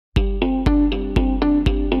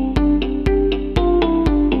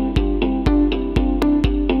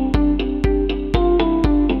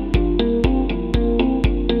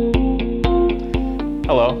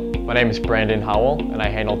is Brandon Howell, and I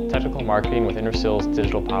handle technical marketing with Intersil's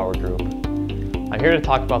Digital Power Group. I'm here to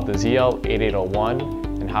talk about the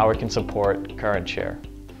ZL8801 and how it can support current share.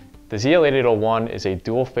 The ZL8801 is a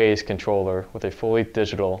dual-phase controller with a fully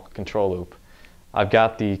digital control loop. I've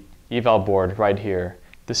got the eval board right here.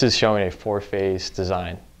 This is showing a 4-phase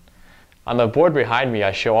design. On the board behind me,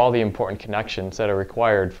 I show all the important connections that are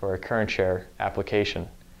required for a current share application.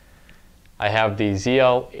 I have the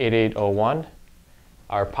ZL8801,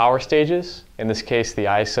 our power stages, in this case the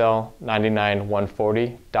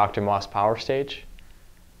ZL890140 Dr. Moss power stage.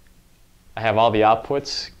 I have all the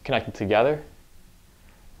outputs connected together.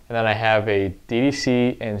 And then I have a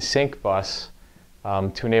DDC and sync bus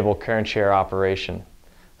to enable current share operation.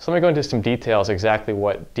 So let me go into some details exactly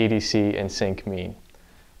what DDC and sync mean.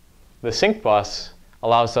 The sync bus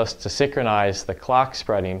allows us to synchronize the clock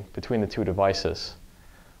spreading between the two devices.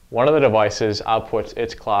 One of the devices outputs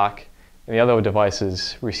its clock, and the other device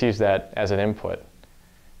receives that as an input.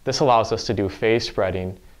 This allows us to do phase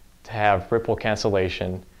spreading to have ripple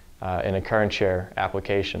cancellation in a current share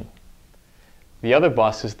application. The other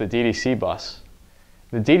bus is the DDC bus.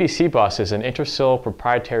 The DDC bus is an Intersil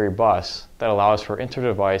proprietary bus that allows for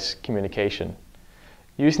inter-device communication.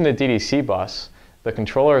 Using the DDC bus, the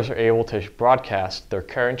controllers are able to broadcast their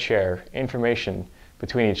current share information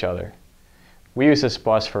between each other. We use this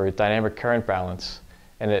bus for dynamic current balance,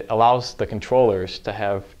 and it allows the controllers to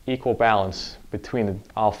have equal balance between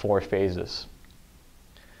all 4 phases.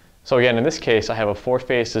 So again, in this case, I have a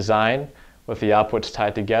 4-phase design with the outputs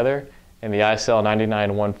tied together in the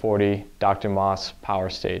ZL890140 Dr. Moss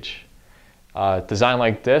power stage. A design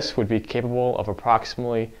like this would be capable of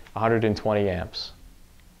approximately 120 amps.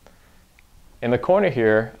 In the corner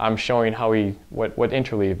here, I'm showing what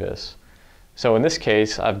interleave is. So in this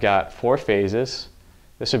case, I've got 4 phases.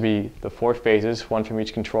 This would be the 4 phases, one from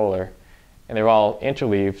each controller, and they're all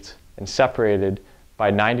interleaved and separated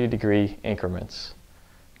by 90-degree increments.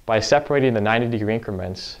 By separating the 90-degree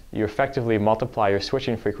increments, you effectively multiply your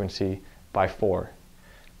switching frequency by 4.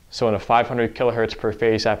 So in a 500 kilohertz per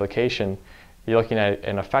phase application, you're looking at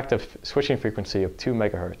an effective switching frequency of 2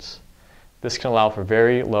 megahertz. This can allow for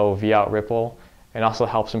very low V-out ripple and also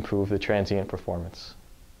helps improve the transient performance.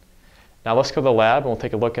 Now let's go to the lab and we'll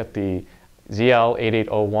take a look at the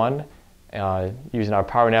ZL8801 using our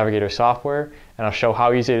PowerNavigator software, and I'll show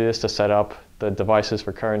how easy it is to set up the devices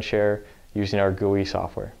for current share using our GUI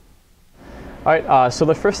software. Alright, so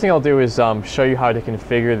the first thing I'll do is show you how to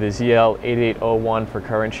configure the ZL8801 for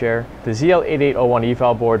current share. The ZL8801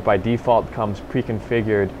 eval board by default comes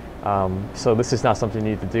pre-configured, so this is not something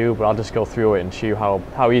you need to do, but I'll just go through it and show you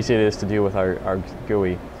how easy it is to do with our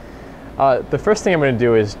GUI. The first thing I'm going to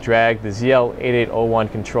do is drag the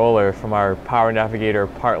ZL8801 controller from our PowerNavigator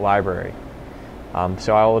part library.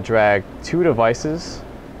 So I will drag 2 devices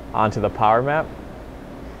onto the power map.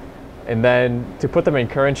 And then to put them in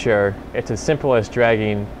current share, it's as simple as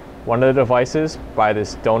dragging one of the devices by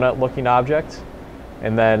this donut looking object.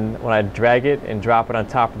 And then when I drag it and drop it on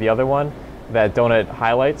top of the other one, that donut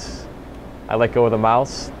highlights. I let go of the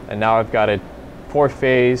mouse, and now I've got a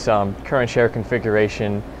 4-phase current share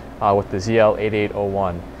configuration with the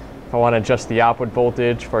ZL8801. If I want to adjust the output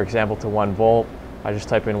voltage, for example, to 1 volt, I just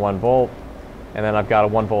type in 1 volt, and then I've got a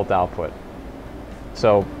 1 volt output.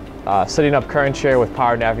 So setting up current share with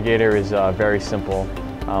PowerNavigator is very simple,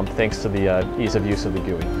 thanks to the ease of use of the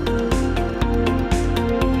GUI.